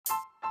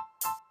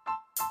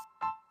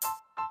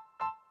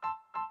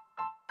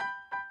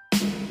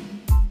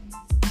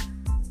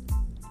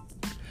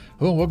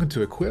Hello and welcome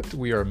to Equipped.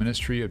 We are a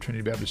ministry of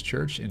Trinity Baptist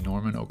Church in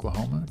Norman,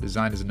 Oklahoma,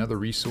 designed as another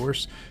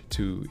resource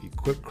to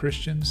equip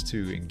Christians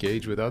to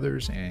engage with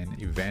others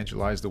and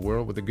evangelize the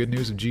world with the good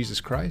news of Jesus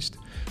Christ.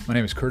 My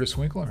name is Curtis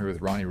Winkle. I'm here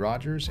with Ronnie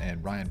Rogers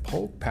and Ryan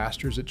Polk,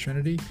 pastors at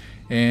Trinity.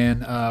 And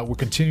we're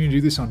continuing to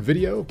do this on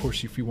video. Of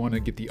course, if you want to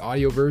get the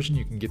audio version,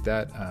 you can get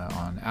that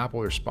on Apple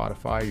or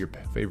Spotify, your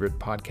favorite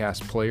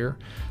podcast player,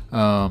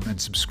 and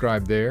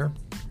subscribe there.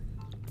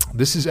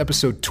 This is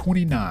episode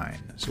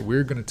 29, so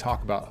we're going to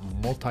talk about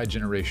a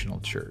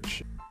multi-generational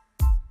church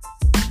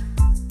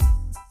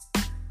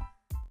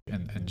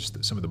and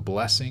just some of the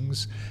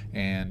blessings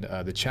and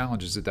the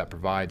challenges that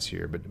provides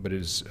here. But it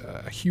is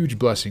a huge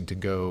blessing to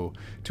go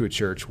to a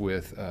church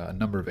with a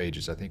number of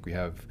ages. I think we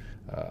have,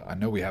 I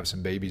know we have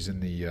some babies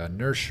in the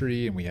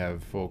nursery, and we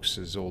have folks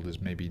as old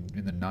as maybe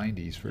in the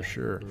 90s for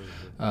sure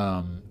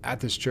at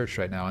this church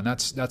right now. And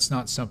that's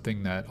not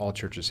something that all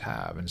churches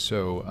have. And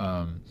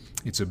so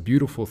it's a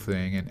beautiful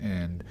thing.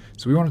 And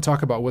so we want to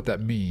talk about what that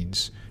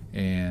means.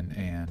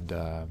 And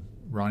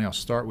Ronnie, I'll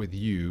start with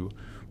you.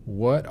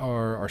 What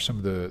are some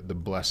of the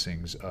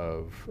blessings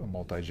of a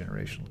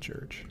multi-generational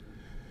church?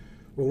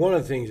 Well, one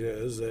of the things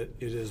is that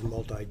it is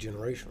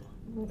multi-generational.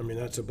 I mean,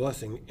 that's a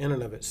blessing in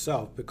and of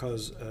itself,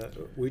 because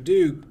we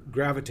do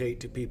gravitate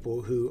to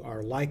people who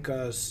are like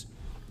us,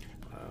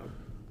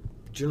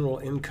 general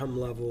income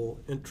level,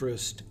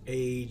 interest,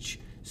 age,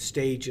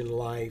 stage in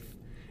life,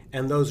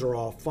 and those are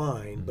all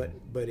fine,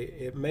 but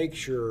it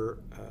makes your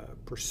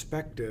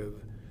perspective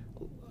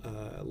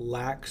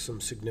lack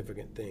some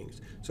significant things.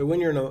 So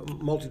when you're in a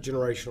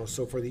multi-generational,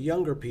 so for the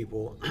younger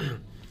people,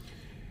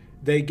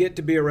 they get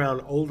to be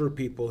around older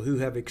people who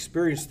have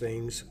experienced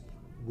things,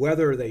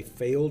 whether they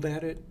failed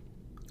at it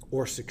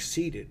or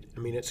succeeded. I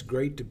mean, it's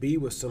great to be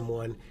with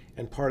someone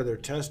and part of their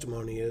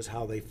testimony is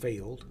how they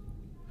failed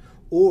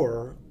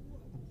or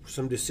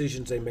some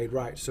decisions they made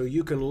right. So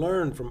you can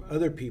learn from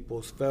other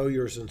people's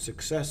failures and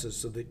successes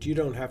so that you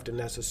don't have to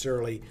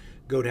necessarily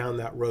go down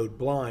that road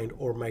blind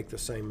or make the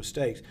same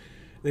mistakes.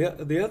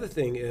 The other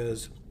thing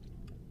is,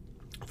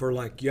 for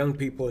like young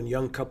people and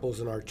young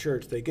couples in our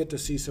church, they get to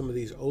see some of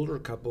these older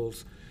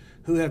couples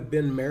who have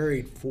been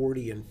married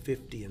 40 and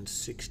 50 and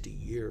 60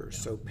 years.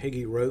 So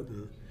Peggy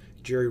Roten,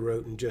 Jerry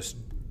Roten just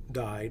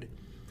died.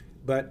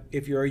 But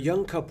if you're a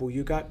young couple,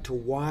 you got to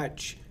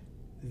watch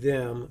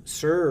them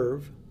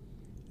serve.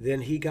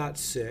 Then he got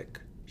sick.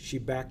 She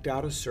backed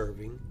out of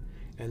serving.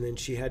 And then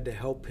she had to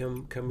help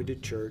him coming to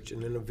church.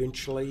 And then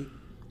eventually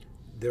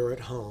they're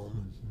at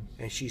home.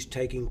 And she's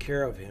taking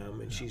care of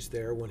him, and she's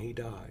there when he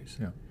dies.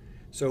 Yeah.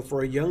 So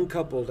for a young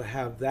couple to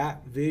have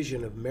that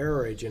vision of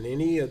marriage, and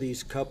any of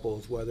these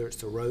couples, whether it's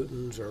the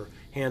Rotens or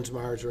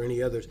Hansmeyers or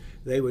any others,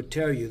 they would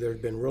tell you there's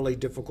been really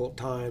difficult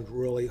times,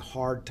 really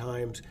hard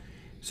times.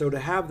 So to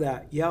have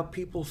that, yeah,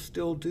 people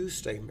still do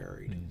stay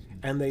married,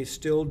 and they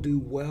still do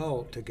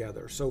well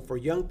together. So for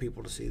young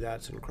people to see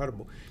that's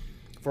incredible.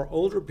 For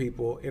older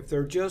people, if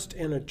they're just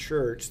in a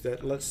church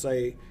that, let's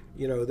say,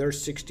 they're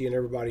 60 and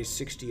everybody's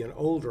 60 and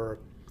older,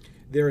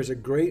 there is a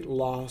great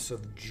loss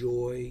of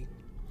joy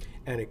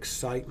and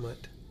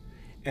excitement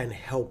and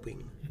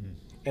helping.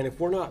 And if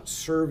we're not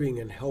serving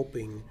and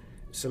helping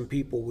some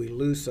people, we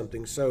lose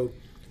something. So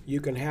you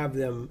can have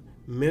them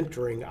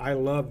mentoring. I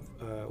love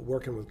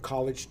working with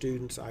college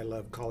students. I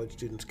love college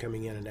students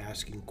coming in and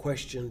asking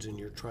questions, and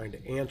you're trying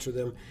to answer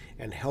them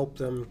and help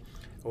them.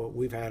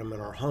 We've had them in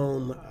our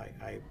home.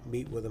 I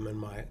meet with them in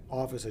my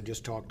office. I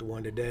just talked to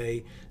one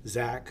today,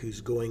 Zach,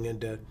 who's going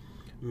into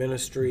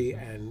ministry,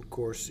 and of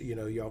course,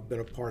 y'all have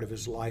been a part of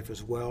his life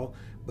as well,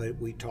 but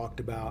we talked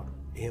about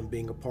him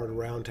being a part of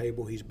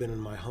Roundtable. He's been in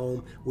my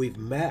home. We've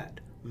met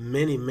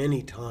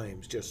many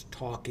times just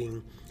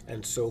talking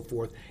and so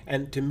forth.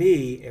 And to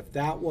me, if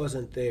that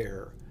wasn't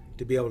there,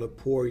 to be able to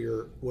pour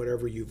your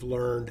whatever you've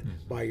learned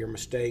by your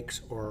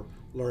mistakes or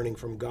learning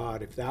from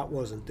God, if that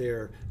wasn't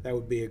there, that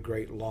would be a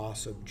great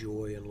loss of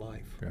joy in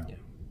life.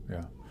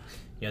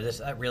 Yeah,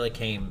 that really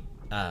came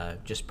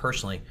just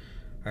personally.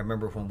 I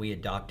remember when we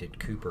adopted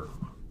Cooper,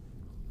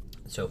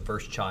 so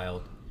first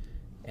child,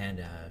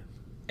 and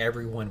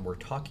everyone we're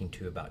talking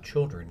to about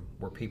children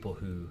were people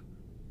who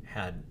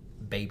had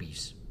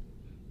babies,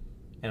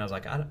 and I was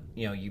like,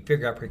 you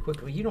figure out pretty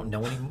quickly, you don't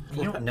know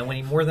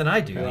any more than I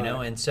do,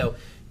 and so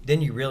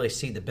then you really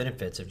see the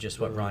benefits of just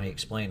what Ronnie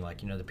explained. Like,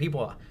 the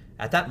people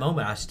at that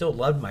moment, I still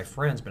loved my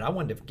friends, but I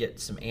wanted to get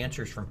some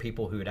answers from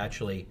people who had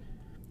actually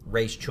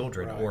raised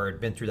children or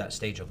had been through that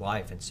stage of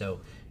life, and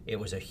so it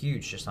was a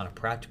huge, just on a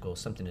practical,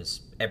 something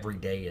as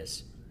everyday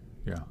as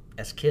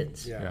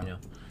kids.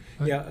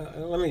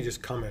 Let me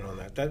just comment on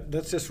that.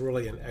 That's just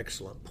really an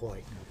excellent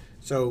point.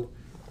 So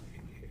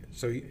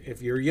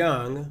if you're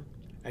young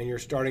and you're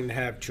starting to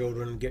have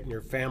children, getting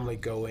your family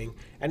going,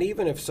 and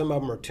even if some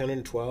of them are 10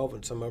 and 12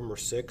 and some of them are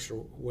 6 or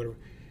whatever,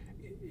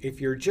 if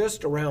you're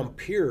just around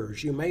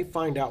peers, you may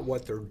find out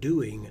what they're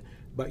doing,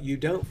 but you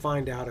don't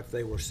find out if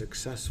they were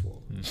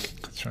successful.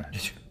 That's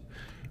right.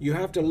 You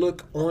have to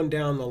look on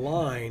down the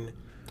line,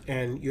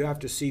 and you have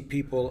to see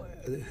people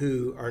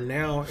who are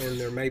now in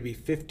their maybe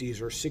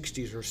 50s or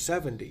 60s or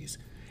 70s,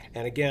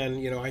 And again,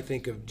 you know, I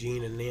think of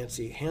Gene and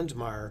Nancy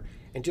Hensmeyer,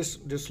 and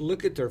just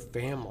look at their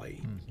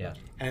family. Yeah.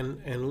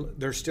 And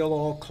they're still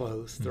all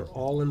close. They're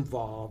all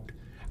involved.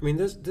 I mean,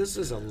 this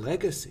is a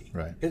legacy.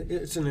 Right.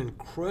 It's an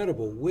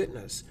incredible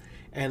witness,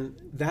 and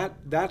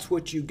that's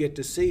what you get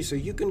to see. So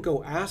you can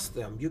go ask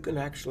them. You can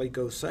actually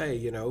go say,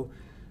 you know,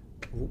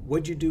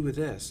 what'd you do with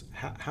this?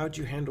 How'd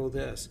you handle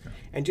this? Okay.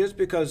 And just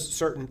because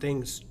certain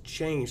things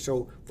change.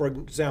 So, for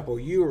example,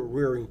 you are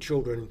rearing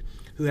children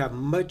who have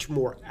much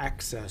more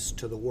access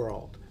to the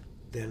world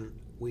than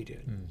we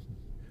did. Mm-hmm.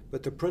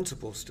 But the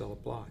principles still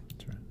apply.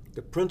 That's right.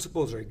 The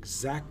principles are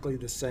exactly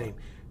the same.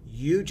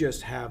 You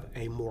just have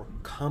a more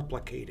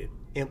complicated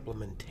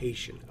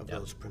implementation of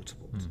those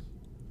principles. Mm.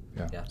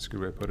 Yeah, that's a good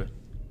way to put it.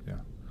 Yeah.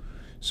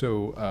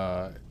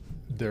 So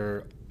there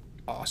are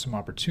awesome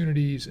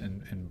opportunities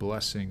and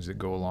blessings that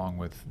go along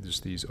with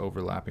just these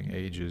overlapping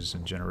ages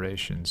and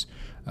generations.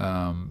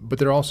 But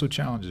there are also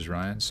challenges,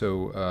 Ryan.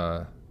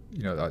 So,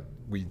 you know,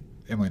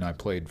 Emily and I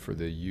played for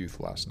the youth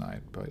last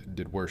night,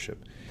 did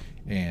worship.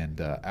 And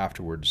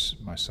afterwards,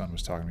 my son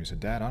was talking to me. He said,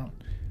 "Dad,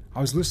 I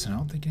was listening. I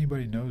don't think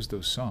anybody knows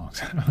those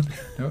songs.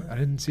 I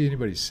didn't see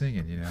anybody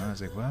singing. You know." I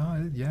was like,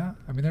 "Well, yeah.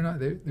 I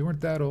mean, they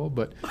weren't that old,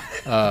 but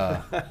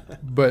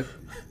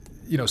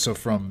you know, so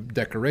from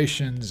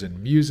decorations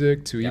and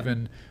music to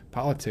even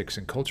politics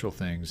and cultural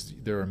things,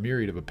 there are a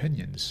myriad of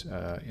opinions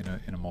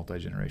in a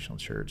multi-generational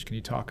church. Can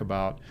you talk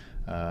about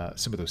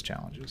some of those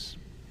challenges?"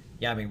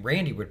 Yeah, I mean,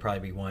 Randy would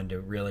probably be one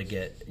to really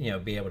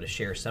be able to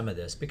share some of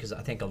this, because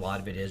I think a lot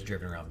of it is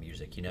driven around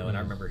music, you know. And I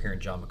remember hearing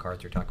John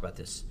MacArthur talk about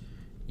this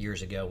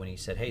years ago when he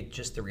said, "Hey,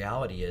 just the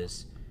reality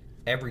is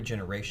every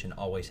generation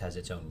always has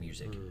its own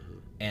music." Mm-hmm.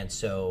 And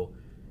so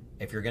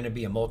if you're going to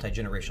be a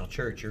multi-generational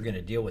church, you're going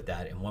to deal with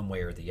that in one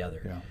way or the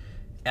other.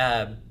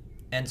 Yeah.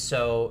 And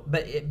so,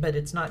 but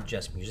it's not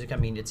just music. I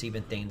mean, it's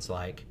even things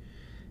like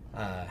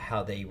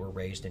how they were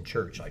raised in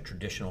church, like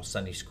traditional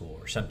Sunday school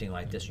or something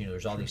like this. You know,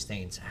 there's all these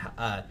things.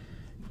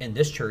 In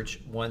this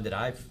church, one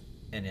that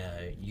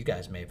you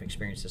guys may have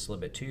experienced this a little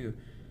bit too,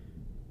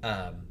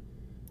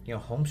 you know,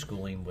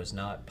 homeschooling was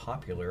not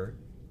popular,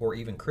 or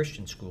even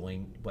Christian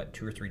schooling,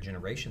 2 or 3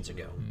 generations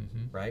ago,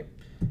 right?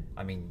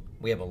 I mean,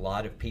 we have a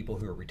lot of people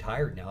who are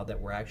retired now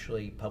that were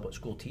actually public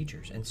school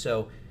teachers.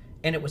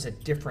 And it was a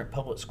different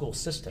public school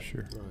system.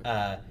 Sure.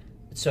 Right.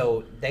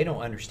 So they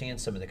don't understand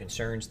some of the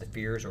concerns, the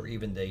fears, or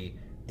even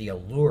the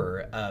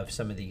allure of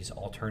some of these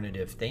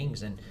alternative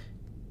things. And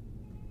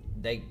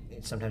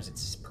sometimes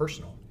it's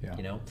personal,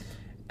 you know,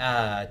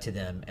 to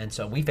them. And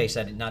so we face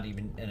that not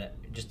even in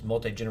just a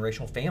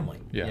multi-generational family,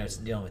 you know, it's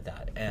dealing with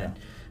that. And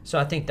so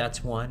I think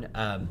that's one.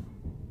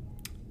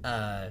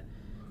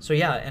 So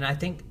yeah, and I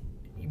think,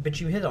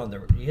 but you hit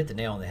the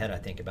nail on the head, I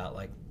think, about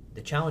like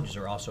the challenges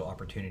are also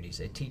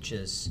opportunities. It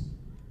teaches,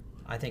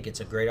 I think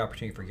it's a great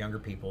opportunity for younger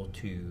people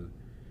to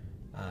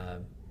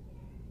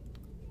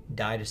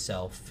die to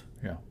self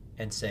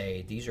and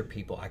say, these are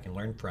people I can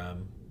learn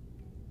from,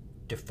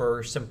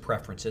 defer some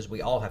preferences.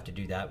 We all have to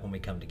do that when we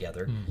come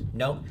together.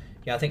 No,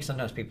 I think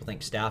sometimes people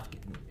think staff,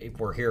 if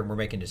we're here and we're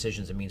making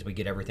decisions, it means we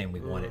get everything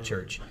we want at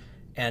church.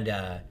 And,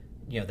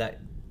 you know, that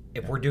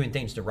if we're doing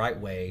things the right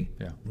way,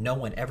 no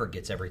one ever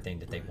gets everything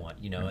that they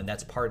want, you know, and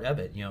that's part of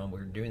it, you know, and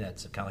we're doing that.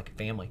 It's kind of like a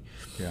family.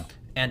 Yeah.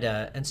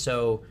 And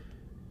so,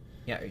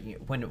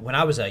 when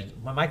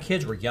my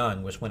kids were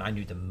young was when I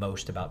knew the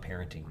most about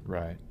parenting.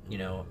 Right. You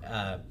know,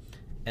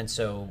 and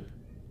so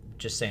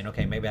just saying,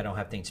 okay, maybe I don't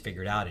have things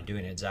figured out, and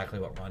doing exactly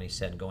what Ronnie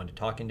said, and going to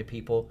talking to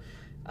people,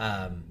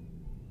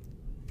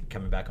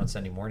 coming back on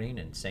Sunday morning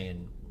and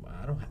saying,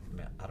 I don't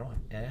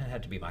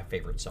have to be my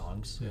favorite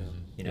songs. Yeah.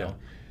 You know,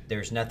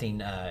 there's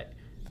nothing.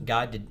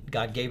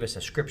 God gave us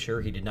a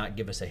scripture. He did not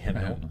give us a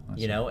hymnal.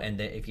 You know, and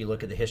if you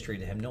look at the history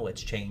of the hymnal,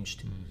 it's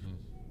changed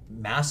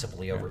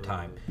massively over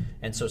time,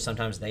 and so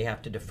sometimes they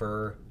have to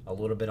defer a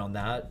little bit on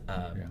that.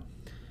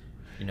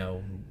 You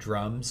know,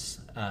 drums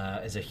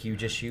is a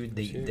huge issue.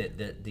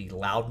 The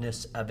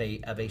loudness of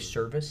a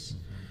service,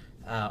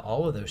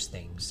 all of those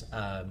things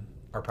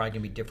are probably going to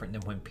be different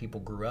than when people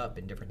grew up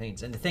in different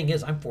things. And the thing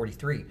is, I'm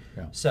 43,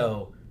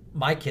 so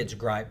my kids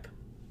gripe.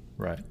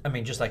 Right. I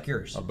mean, just like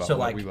yours. About so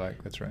what we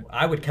like. That's right.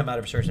 I would come out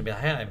of service and be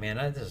like, "Hey,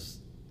 man,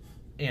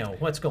 you know,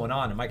 what's going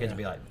on?" And my kids would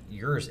be like,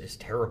 "Yours is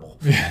terrible."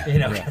 You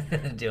know,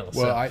 kind of deal.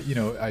 Well,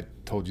 I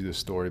told you this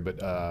story, but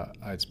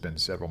it's been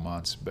several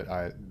months. But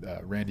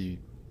Randy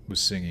was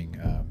singing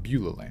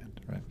Beulah Land,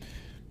 right?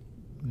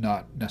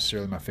 Not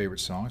necessarily my favorite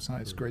song.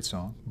 It's a great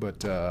song,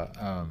 but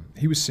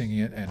he was singing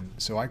it, and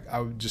so I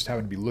just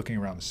happened to be looking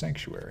around the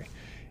sanctuary,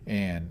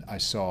 and I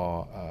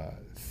saw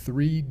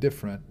 3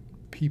 different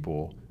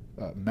people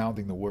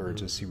mouthing the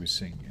words as he was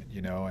singing it,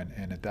 you know,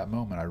 and at that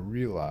moment I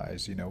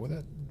realized, you know,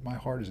 that my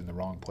heart is in the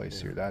wrong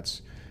place here.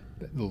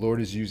 The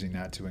Lord is using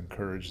that to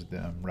encourage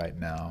them right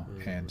now,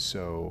 and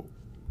so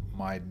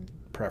my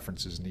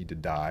preferences need to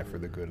die for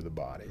the good of the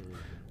body.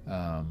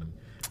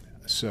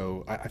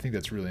 So I think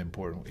that's really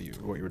important,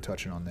 what you were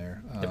touching on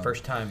there. The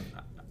first time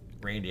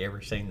Randy ever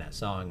sang that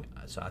song,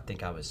 so I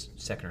think I was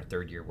 2nd or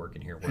 3rd year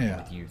working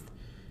with youth,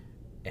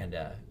 and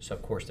so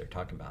of course they're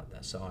talking about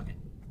that song, and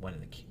one of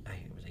the I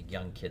think it was a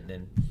young kid.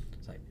 Then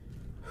it's like,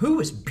 who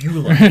is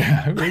Beulah?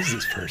 Who is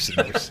this person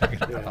we're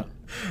singing about?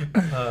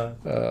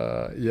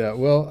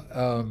 Well,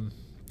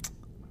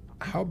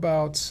 how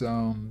about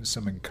some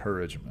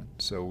encouragement?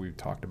 So we've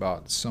talked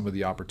about some of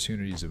the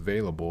opportunities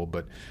available,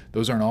 but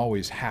those aren't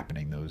always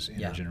happening, those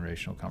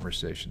intergenerational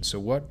conversations. So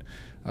what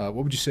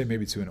would you say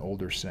maybe to an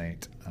older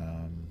saint,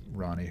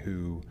 Ronnie,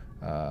 who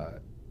has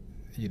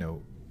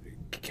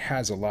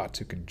a lot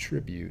to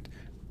contribute,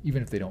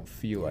 even if they don't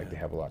feel like they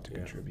have a lot to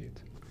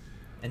contribute?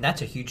 And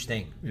that's a huge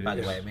thing, by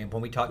the way. I mean,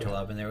 when we talk to a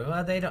lot of them, they're,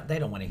 well, they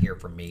don't want to hear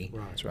from me,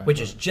 Right. That's right.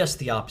 which is just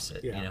the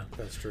opposite. Yeah, You know,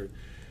 that's true.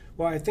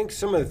 Well, I think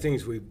some of the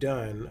things we've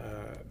done,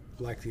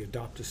 like the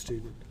Adopt a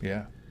Student,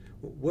 Yeah.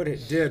 what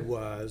it did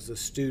was the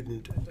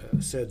student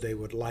said they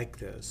would like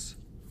this.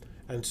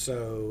 And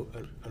so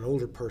an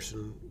older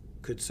person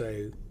could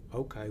say,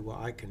 okay, well,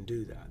 I can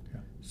do that. Yeah.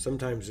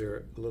 Sometimes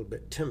they're a little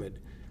bit timid.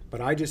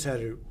 But I just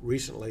had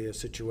recently a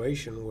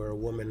situation where a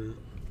woman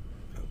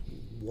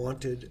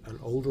wanted an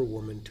older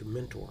woman to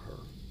mentor her.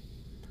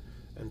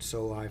 And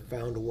so I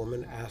found a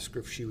woman, asked her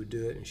if she would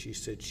do it, and she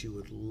said she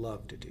would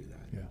love to do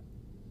that. Yeah.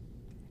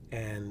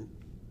 And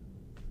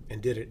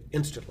did it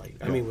instantly.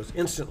 I mean, was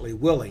instantly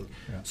willing.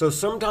 Yeah. So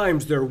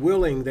sometimes they're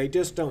willing, they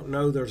just don't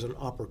know there's an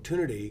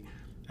opportunity.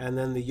 And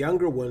then the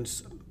younger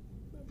ones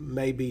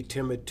may be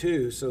timid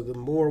too. So the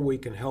more we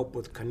can help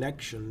with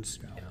connections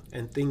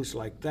and things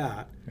like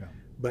that. Yeah.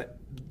 But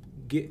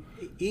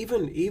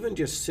even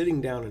just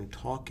sitting down and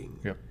talking,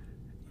 Yep.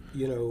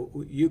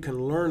 you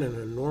can learn an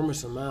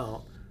enormous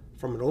amount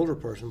from an older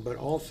person, but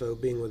also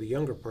being with a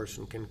younger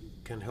person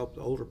can help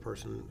the older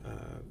person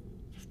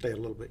stay a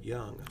little bit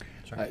young.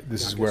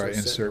 This is where I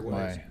insert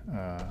my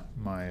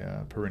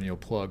perennial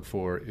plug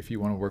for, if you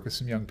want to work with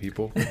some young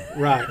people,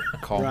 Right.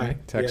 call right.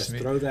 me, text yes, me,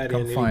 throw that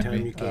come in find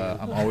anytime me. you can.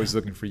 I'm always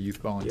looking for youth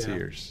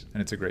volunteers,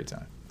 and it's a great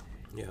time.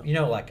 Yeah. You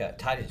know, like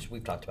Titus,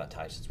 we've talked about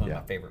Titus. It's one of Yeah.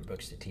 my favorite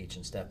books to teach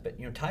and stuff. But,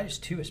 Titus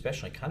 2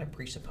 especially kind of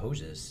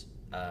presupposes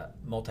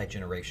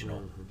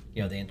multi-generational.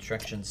 Mm-hmm. The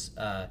instructions,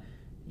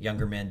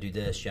 younger men do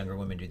this, younger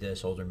women do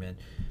this, older men.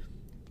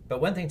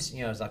 But one thing,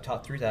 as I've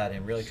taught through that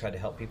and really tried to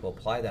help people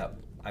apply that,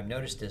 I've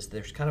noticed is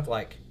there's kind of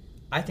like,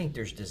 I think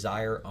there's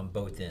desire on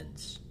both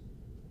ends.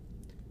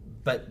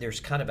 But there's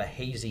kind of a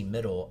hazy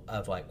middle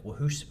of like, well,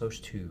 who's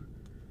supposed to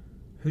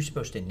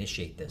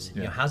initiate this?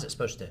 Yeah. How's it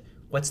supposed to,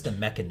 what's the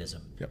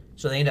mechanism? Yep.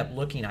 So they end up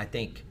looking, I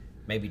think,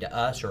 maybe to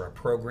us or a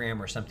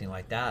program or something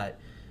like that.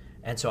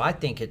 And so I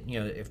think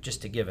if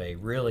just to give a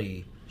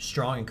really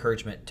strong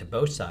encouragement to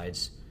both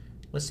sides,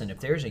 listen, if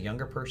there's a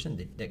younger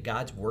person that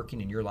God's working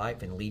in your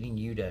life and leading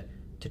you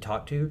to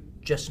talk to,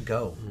 just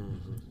go.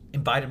 Mm-hmm.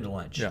 Invite them to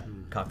lunch,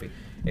 coffee.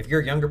 If you're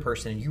a younger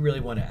person and you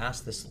really want to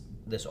ask this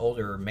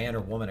older man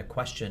or woman a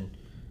question,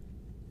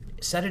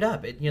 set it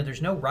up.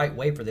 There's no right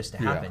way for this to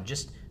happen. Yeah.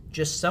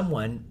 Just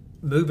someone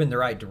move in the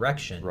right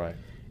direction. Right.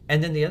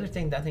 And then the other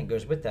thing that I think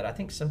goes with that, I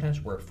think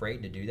sometimes we're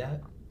afraid to do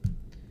that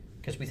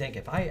because we think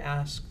if I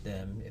ask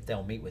them if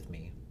they'll meet with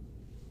me,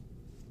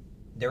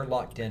 they're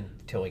locked in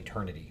till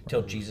eternity,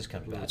 till Jesus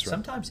comes back. That's right.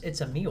 Sometimes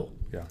it's a meal.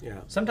 Yeah. Yeah.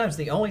 Sometimes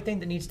the only thing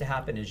that needs to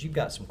happen is you've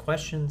got some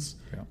questions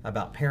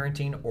about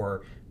parenting,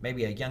 or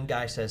maybe a young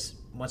guy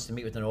wants to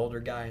meet with an older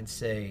guy and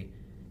say,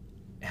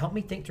 help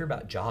me think through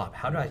about job.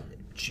 How do I,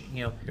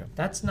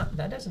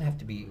 that doesn't have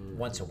to be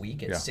once a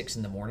week at 6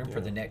 a.m.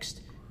 for the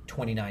next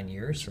 29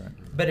 years. That's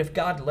right. But if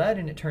God led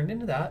and it turned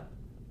into that,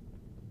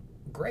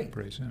 great.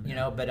 Praise Him,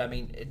 But I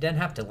mean, it doesn't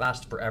have to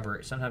last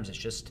forever. Sometimes it's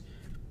just,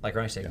 like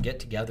Ronnie said, get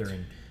together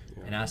and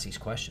ask these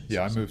questions.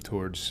 Yeah, I moved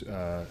towards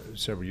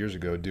several years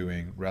ago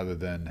doing, rather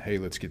than, hey,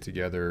 let's get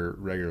together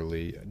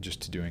regularly,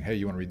 just to doing, hey,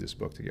 you want to read this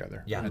book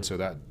together? Yeah. And so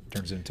that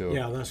turns into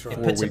that's right.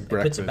 It puts four-week a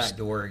breakfast. back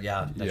door.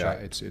 Yeah, that's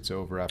right. It's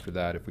over after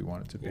that if we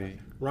want it to be.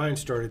 Ryan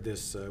started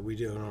this, we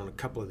did it on a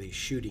couple of these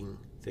shooting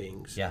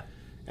things. Yeah.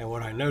 And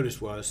what I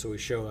noticed was, so we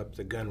show up at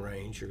the gun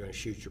range, you're going to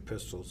shoot your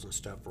pistols and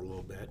stuff for a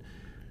little bit.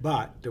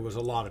 But there was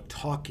a lot of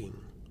talking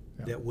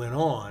that went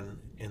on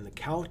in the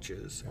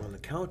couches, on the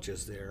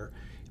couches there,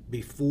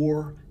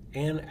 before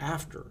and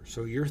after.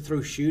 So you're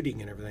through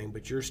shooting and everything,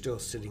 but you're still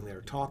sitting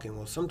there talking.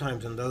 Well,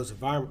 sometimes in those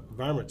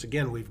environments,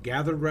 again, we've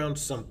gathered around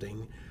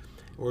something,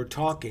 we're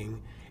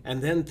talking,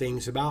 and then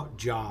things about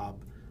job,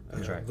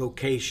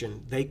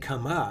 vocation, they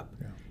come up.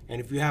 Yeah. And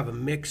if you have a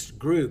mixed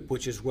group,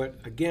 which is what,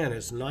 again,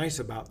 is nice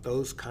about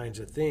those kinds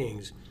of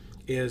things,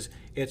 is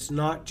it's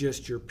not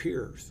just your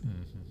peers,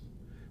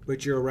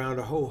 but you're around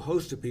a whole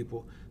host of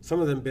people. Some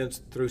of them been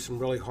through some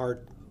really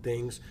hard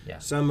things. Yeah.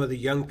 Some of the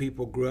young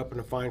people grew up in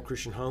a fine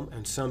Christian home,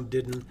 and some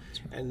didn't.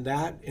 Right. And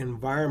that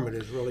environment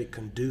is really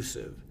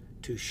conducive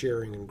to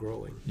sharing and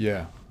growing.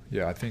 Yeah.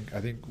 I think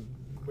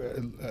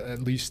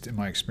at least in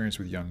my experience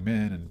with young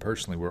men and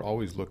personally, we're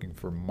always looking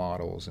for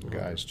models and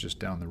guys just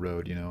down the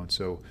road, and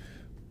so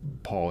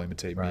Paul,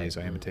 imitate me as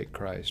I imitate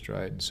Christ,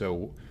 right? And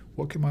so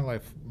what can my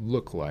life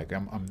look like?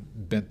 I'm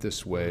bent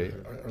this way.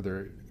 Are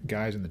there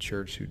guys in the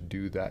church who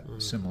do that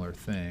similar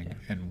thing?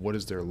 And what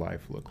does their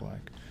life look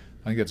like?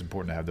 I think it's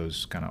important to have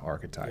those kind of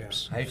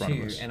archetypes I in front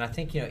do, of us. and I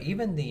think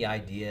even the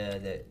idea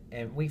that,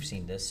 and we've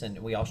seen this, and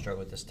we all struggle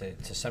with this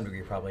to some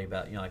degree, probably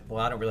about like,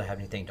 well, I don't really have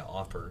anything to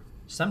offer.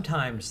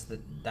 Sometimes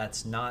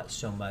that's not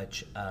so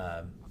much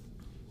a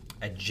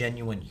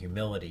genuine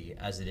humility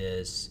as it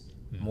is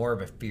more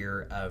of a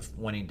fear of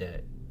wanting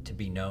to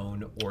be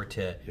known or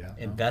to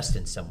invest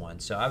in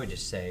someone. So I would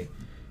just say,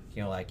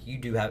 like, you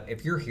do have,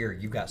 if you're here,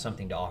 you've got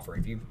something to offer.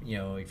 If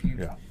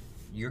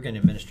you're going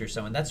to minister to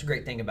someone, that's a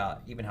great thing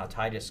about even how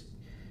Titus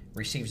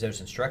receives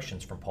those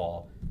instructions from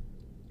Paul.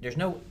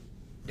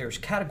 There's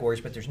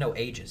categories, but there's no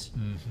ages.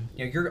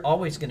 You're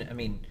always going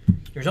to,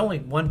 there's only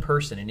one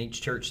person in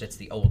each church that's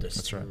the oldest.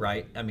 That's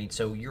right. Right?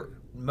 So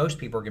most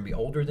people are going to be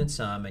older than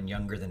some and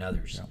younger than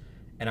others. Yeah.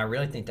 And I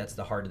really think that's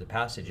the heart of the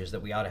passage, is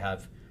that we ought to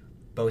have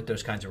both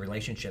those kinds of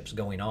relationships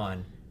going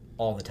on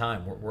all the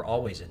time. We're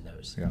always in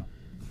those. Yeah.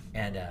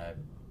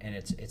 And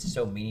it's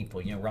so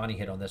meaningful. Ronnie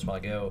hit on this a while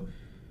ago.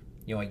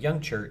 A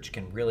young church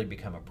can really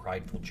become a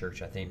prideful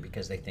church, I think,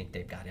 because they think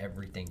they've got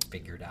everything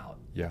figured out.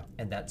 Yeah.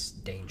 And that's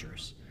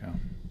dangerous. Yeah.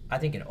 I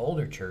think an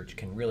older church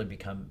can really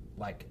become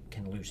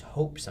can lose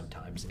hope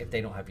sometimes if they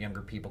don't have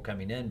younger people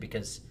coming in,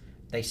 because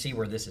they see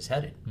where this is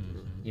headed.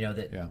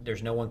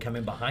 There's no one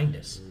coming behind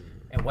us.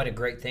 And what a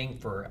great thing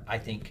I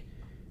think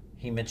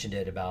he mentioned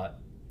it about,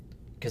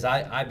 because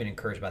I've been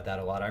encouraged about that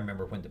a lot. I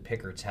remember when the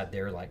Pickards had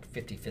their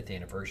 55th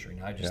anniversary,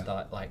 and I just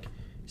thought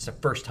it's the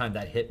first time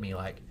that hit me,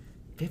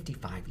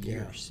 55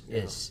 years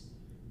is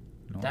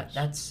nice.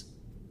 That's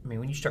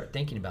when you start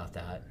thinking about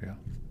that. Yeah.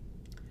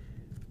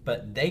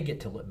 But they get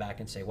to look back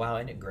and say, wow,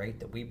 isn't it great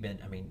that we've been,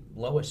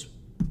 Lois,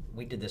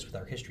 we did this with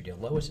our history deal.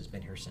 Lois has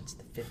been here since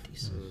the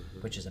 50s,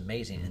 which is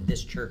amazing, in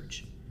this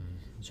church.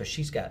 So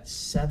she's got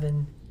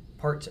 7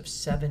 parts of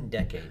 7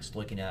 decades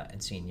looking at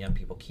and seeing young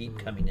people keep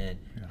coming in,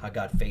 how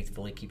God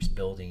faithfully keeps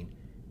building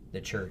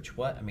the church.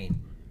 What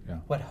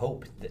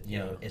hope that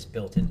is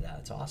built into that.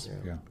 It's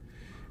awesome. Yeah.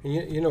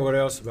 And you know what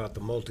else about the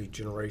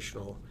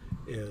multi-generational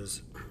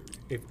is,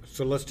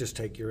 so let's just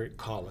take you're at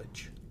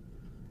college,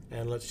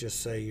 and let's just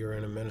say you're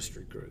in a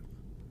ministry group.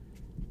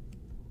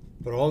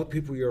 But all the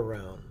people you're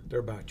around, they're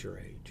about your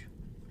age.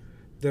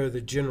 They're the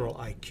general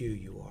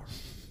IQ you are.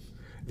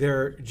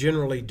 They're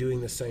generally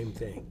doing the same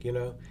thing,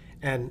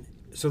 And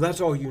so that's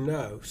all you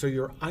know. So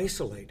you're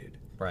isolated.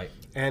 Right.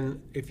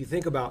 And if you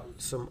think about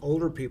some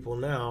older people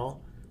now,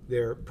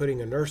 they're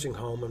putting a nursing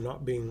home. I'm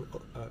not being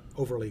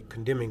overly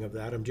condemning of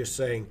that. I'm just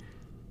saying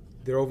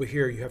they're over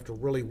here. You have to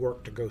really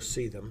work to go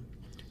see them.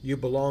 You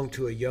belong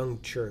to a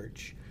young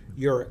church.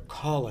 You're at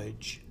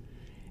college.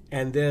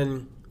 And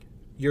then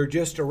you're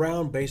just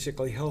around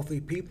basically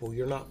healthy people.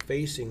 You're not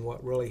facing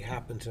what really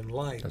happens in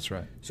life. That's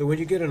right. So when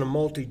you get in a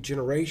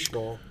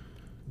multi-generational,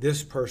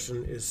 this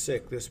person is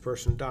sick, this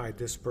person died,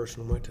 this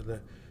person went to the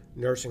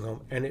nursing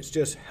home. And it's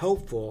just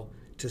helpful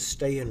to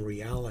stay in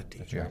reality.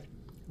 That's right.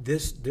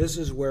 This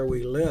is where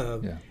we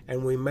live, Yeah.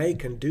 and we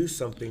can do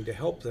something to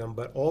help them.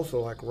 But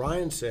also, like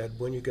Ryan said,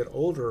 when you get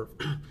older,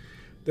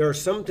 there are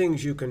some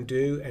things you can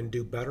do and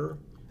do better,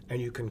 and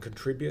you can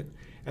contribute.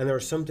 And there are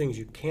some things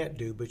you can't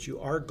do, but you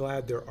are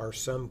glad there are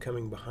some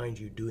coming behind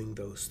you doing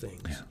those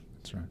things. Yeah,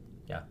 that's right.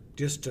 Yeah.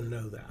 Just to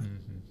know that.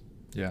 Mm-hmm.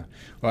 Yeah.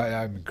 Well,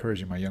 I'm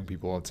encouraging my young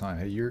people all the time.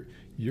 Hey, you're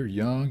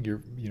young.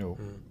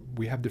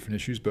 We have different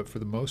issues, but for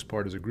the most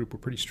part, as a group, we're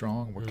pretty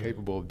strong. We're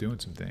capable of doing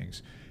some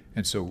things.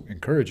 And so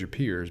encourage your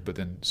peers, but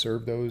then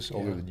serve those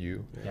older than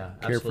you. Yeah,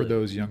 care absolutely. for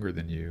those younger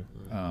than you.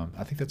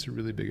 I think that's a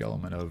really big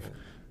element of,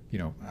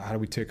 how do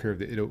we take care of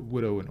the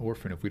widow and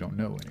orphan if we don't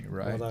know any,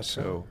 right? Well, that's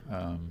so.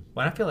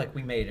 Well, I feel like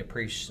we made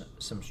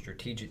some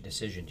strategic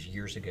decisions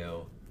years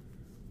ago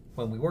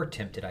when we were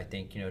tempted, I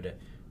think,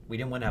 we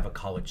didn't want to have a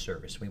college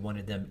service. We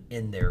wanted them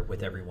in there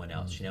with everyone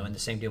else, and the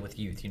same deal with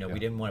youth. We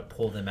didn't want to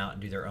pull them out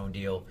and do their own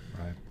deal.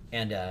 Right.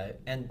 And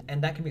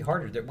that can be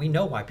harder. We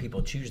know why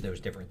people choose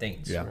those different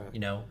things. Yeah.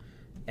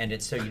 And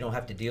it's so you don't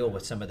have to deal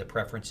with some of the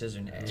preferences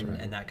and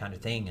that kind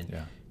of thing.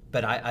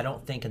 But I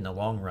don't think in the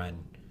long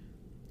run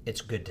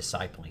it's good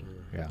discipling.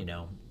 Yeah.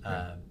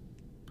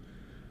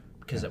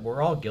 Because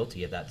we're all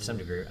guilty of that to some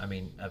degree.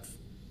 Of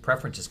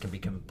preferences can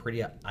become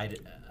pretty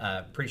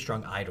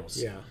strong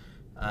idols.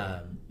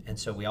 Yeah. And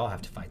so we all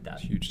have to fight that.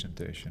 Huge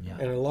temptation. Yeah.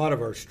 And a lot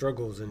of our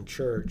struggles in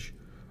church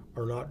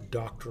are not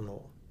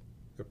doctrinal.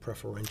 They're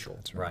preferential.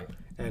 That's Right.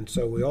 And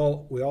so we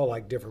all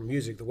like different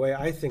music. The way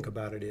I think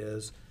about it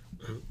is,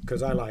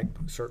 because I like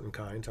certain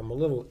kinds, I'm a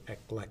little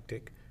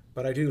eclectic,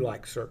 but I do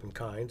like certain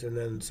kinds. And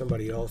then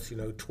somebody else,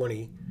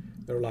 20,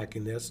 they're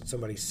liking this, and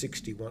somebody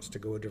 60 wants to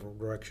go a different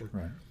direction.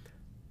 Right.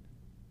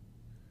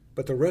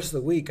 But the rest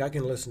of the week, I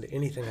can listen to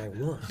anything I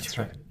want. That's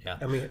right.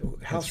 Yeah.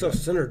 How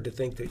self-centered to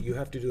think that you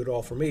have to do it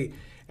all for me.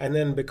 And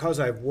then because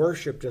I've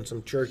worshiped in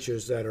some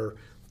churches that are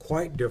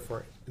quite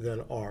different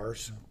than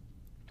ours,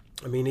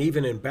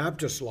 even in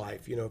Baptist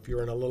life, if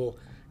you're in a little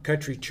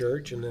country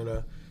church and then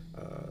a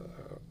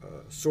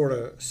sort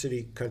of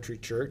city country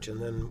church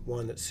and then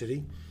one that's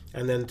city,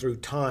 and then through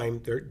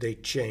time they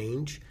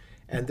change.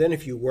 And then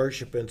if you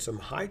worship in some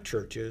high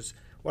churches,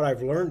 what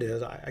I've learned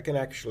is I can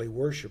actually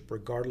worship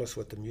regardless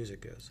what the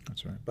music is.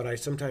 That's right. But I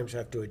sometimes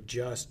have to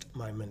adjust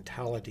my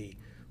mentality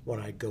when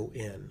I go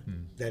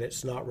in, that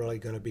it's not really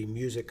going to be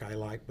music I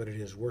like, but it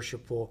is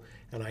worshipful,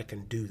 and I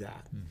can do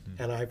that.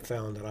 And I've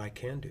found that I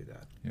can do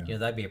that. Yeah. You know,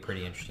 that'd be a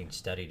pretty interesting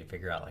study to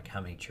figure out like how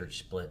many church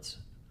splits,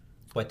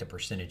 what the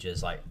percentage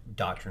is, like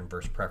doctrine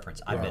versus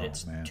preference. I bet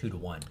it's 2 to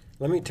 1.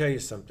 Let me tell you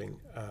something.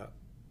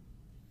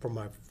 From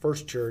my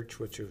first church,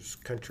 which was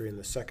country, and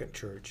the second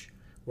church,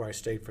 where I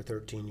stayed for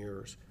 13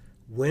 years,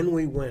 when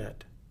we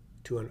went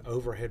to an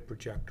overhead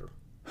projector,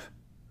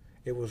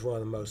 it was one of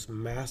the most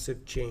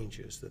massive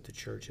changes that the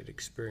church had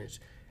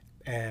experienced.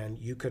 And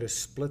you could have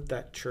split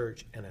that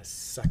church in a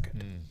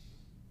second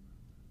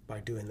by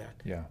doing that.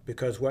 Yeah.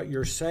 Because what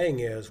you're saying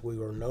is we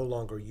were no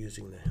longer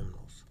using the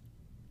hymnals.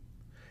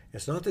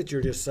 It's not that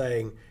you're just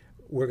saying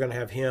we're going to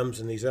have hymns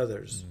and these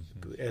others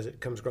as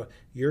it comes across.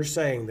 You're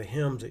saying the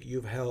hymns that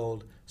you've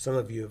held, some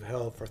of you have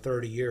held for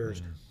 30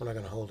 years, we're not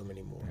going to hold them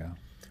anymore. Yeah.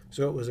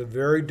 So it was a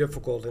very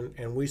difficult,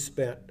 and we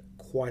spent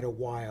quite a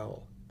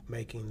while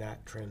making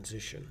that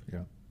transition.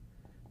 Yeah.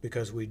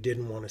 Because we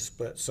didn't want to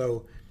split.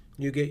 So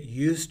you get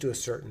used to a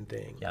certain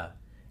thing. Yeah.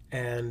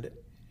 And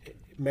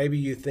maybe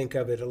you think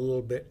of it a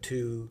little bit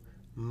too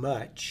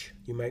much.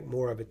 You make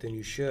more of it than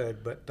you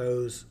should, but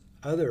those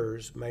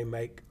others may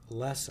make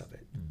less of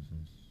it.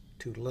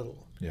 Too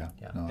little. Yeah.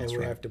 Yeah. No, And that's we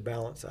right. have to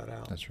balance that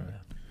out. That's right.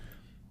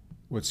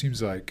 Well, it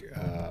seems like,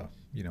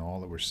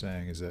 all that we're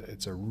saying is that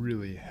it's a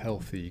really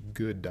healthy,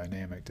 good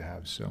dynamic to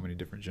have so many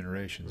different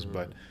generations.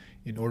 But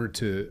in order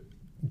to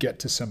get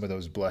to some of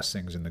those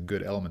blessings and the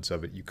good elements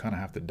of it, you kind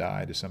of have to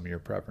die to some of your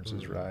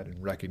preferences, right?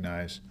 And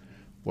recognize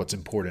what's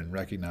important,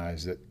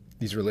 recognize that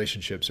these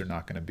relationships are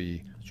not going to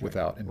be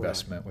without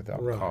investment, without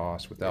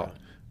cost, without,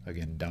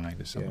 again, dying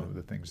to some of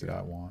the things that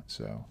I want.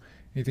 So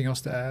anything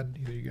else to add,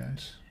 either of you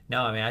guys?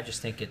 No, I mean, I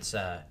just think it's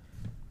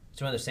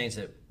one of those things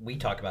that we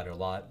talk about it a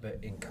lot, but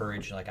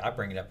encourage, like I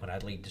bring it up when I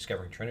lead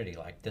Discovering Trinity,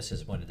 like this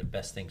is one of the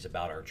best things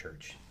about our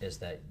church is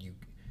that you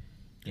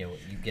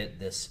get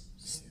this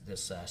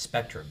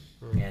spectrum,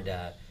 and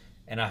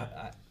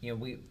I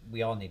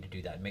we all need to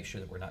do that and make sure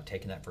that we're not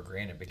taking that for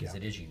granted because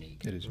it is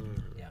unique. It is.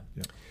 Yeah.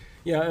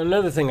 Yeah,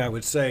 another thing I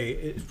would say,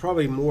 it's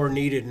probably more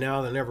needed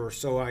now than ever.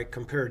 So I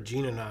compared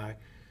Gina and I.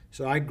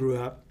 So I grew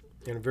up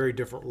in a very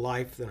different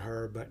life than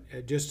her,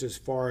 but just as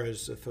far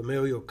as the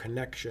familial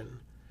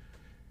connection,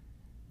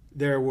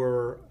 there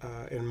were,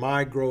 in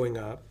my growing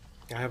up,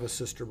 I have a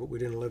sister, but we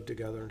didn't live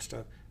together and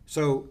stuff.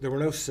 So there were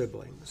no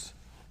siblings.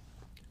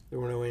 There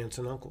were no aunts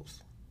and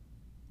uncles.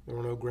 There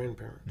were no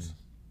grandparents.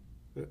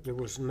 There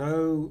was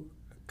no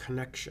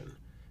connection.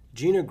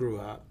 Gina grew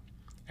up,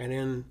 and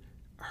in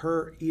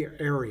her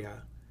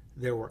area,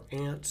 there were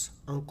aunts,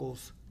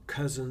 uncles,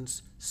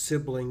 cousins,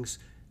 siblings,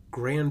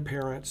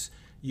 grandparents.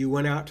 You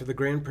went out to the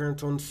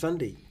grandparents on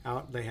Sunday.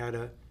 They had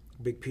a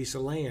big piece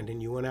of land,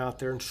 and you went out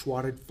there and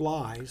swatted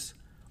flies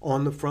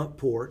on the front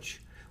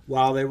porch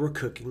while they were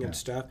cooking and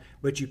stuff.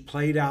 But you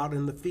played out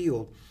in the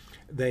field.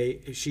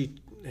 She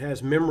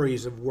has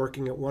memories of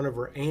working at one of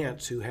her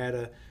aunts who had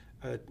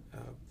a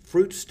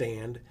fruit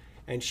stand,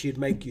 and she'd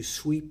make you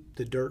sweep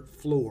the dirt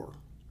floor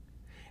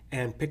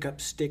and pick up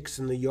sticks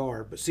in the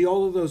yard. But see,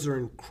 all of those are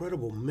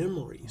incredible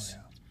memories.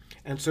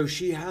 And so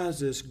she has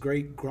this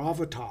great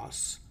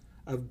gravitas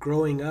of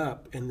growing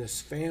up in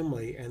this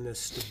family and this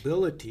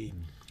stability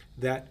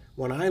that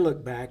when I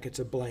look back, it's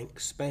a blank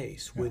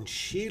space. When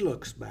she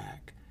looks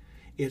back,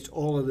 it's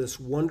all of this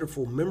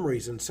wonderful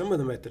memories. And some of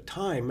them at the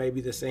time,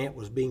 maybe this aunt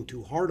was being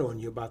too hard on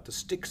you about the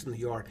sticks in the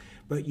yard,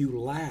 but you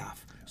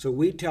laugh. So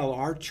we tell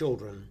our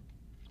children,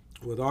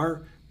 with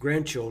our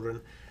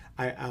grandchildren,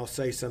 I'll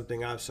say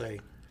something, I'll say,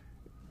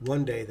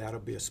 one day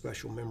that'll be a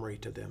special memory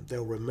to them.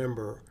 They'll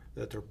remember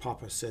that their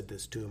papa said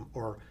this to them,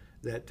 or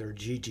that their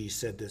Gigi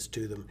said this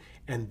to them,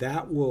 and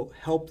that will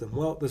help them.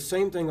 Well, the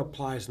same thing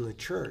applies in the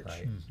church.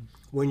 Right.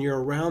 When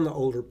you're around the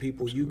older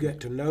people, you get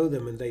to know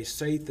them, and they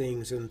say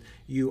things, and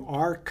you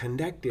are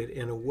connected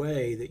in a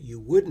way that you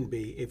wouldn't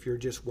be if you're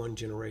just one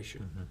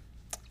generation.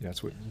 Yeah,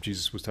 that's what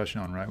Jesus was touching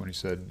on, right? When he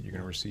said you're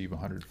going to receive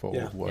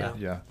 100-fold.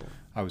 Yeah.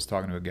 I was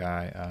talking to a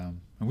guy,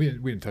 and we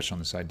didn't touch on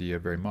this idea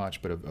very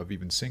much, but of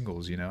even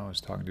singles. I was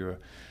talking to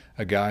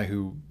a guy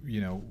who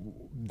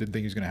didn't think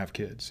he was going to have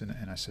kids,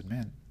 and I said,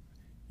 man,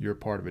 you're a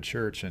part of a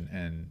church,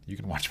 and you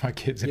can watch my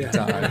kids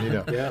anytime.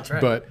 Yeah, that's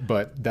right.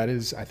 But that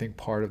is, I think,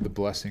 part of the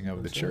blessing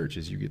of the church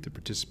is you get to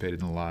participate in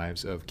the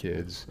lives of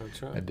kids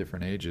at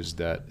different ages.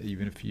 That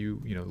even if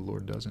the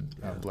Lord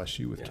doesn't bless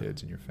you with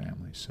kids in your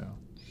family, so.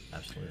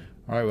 Absolutely.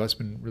 All right, well, that's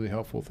been really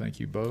helpful. Thank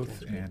you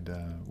both, and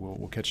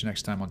we'll catch you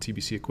next time on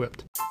TBC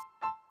Equipped.